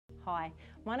Hi,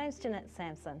 my name's Jeanette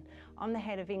Sampson. I'm the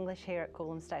head of English here at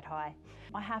Coolum State High.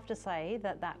 I have to say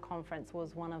that conference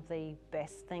was one of the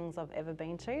best things I've ever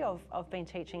been to. I've been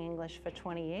teaching English for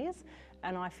 20 years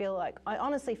and I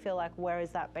honestly feel like where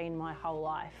has that been my whole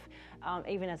life,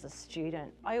 even as a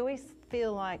student. I always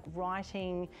feel like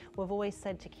writing, we've always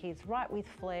said to kids, write with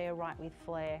flair,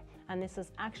 and this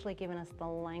has actually given us the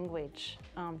language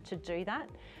to do that.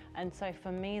 And so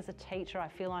for me as a teacher, I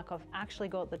feel like I've actually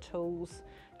got the tools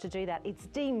to do that. It's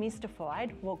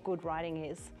demystified what good writing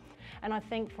is. And I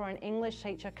think for an English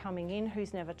teacher coming in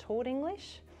who's never taught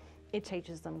English, it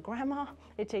teaches them grammar,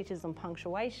 it teaches them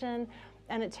punctuation,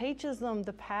 and it teaches them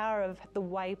the power of the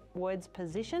way words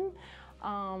position,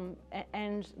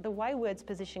 and the way words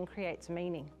position creates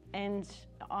meaning. And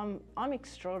I'm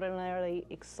extraordinarily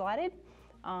excited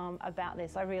about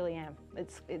this. I really am.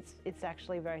 It's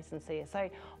actually very sincere. So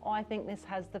I think this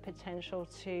has the potential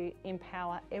to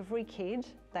empower every kid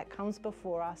that comes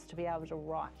before us to be able to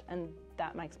write, and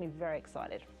that makes me very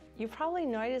excited. You've probably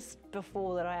noticed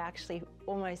before that I actually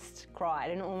almost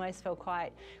cried and almost felt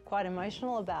quite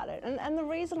emotional about it. And the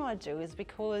reason I do is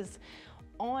because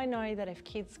I know that if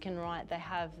kids can write, they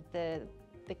have the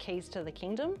keys to the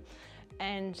kingdom,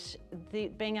 and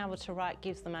being able to write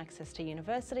gives them access to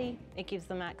university, it gives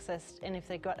them access, and if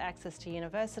they've got access to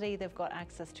university, they've got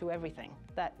access to everything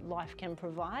that life can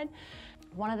provide.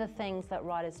 One of the things that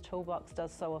Writer's Toolbox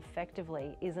does so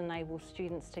effectively is enable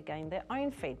students to gain their own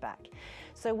feedback.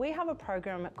 So we have a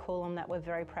program at Coolum that we're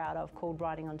very proud of called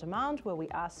Writing on Demand, where we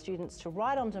ask students to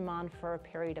write on demand for a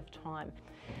period of time.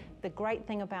 The great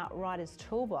thing about Writer's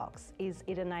Toolbox is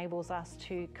it enables us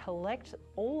to collect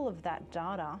all of that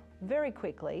data very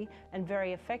quickly and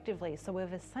very effectively. So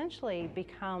we've essentially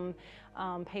become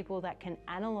people that can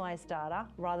analyse data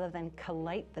rather than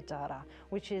collate the data,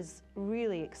 which is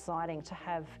really exciting to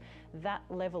have that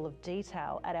level of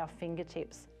detail at our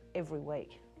fingertips every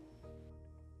week.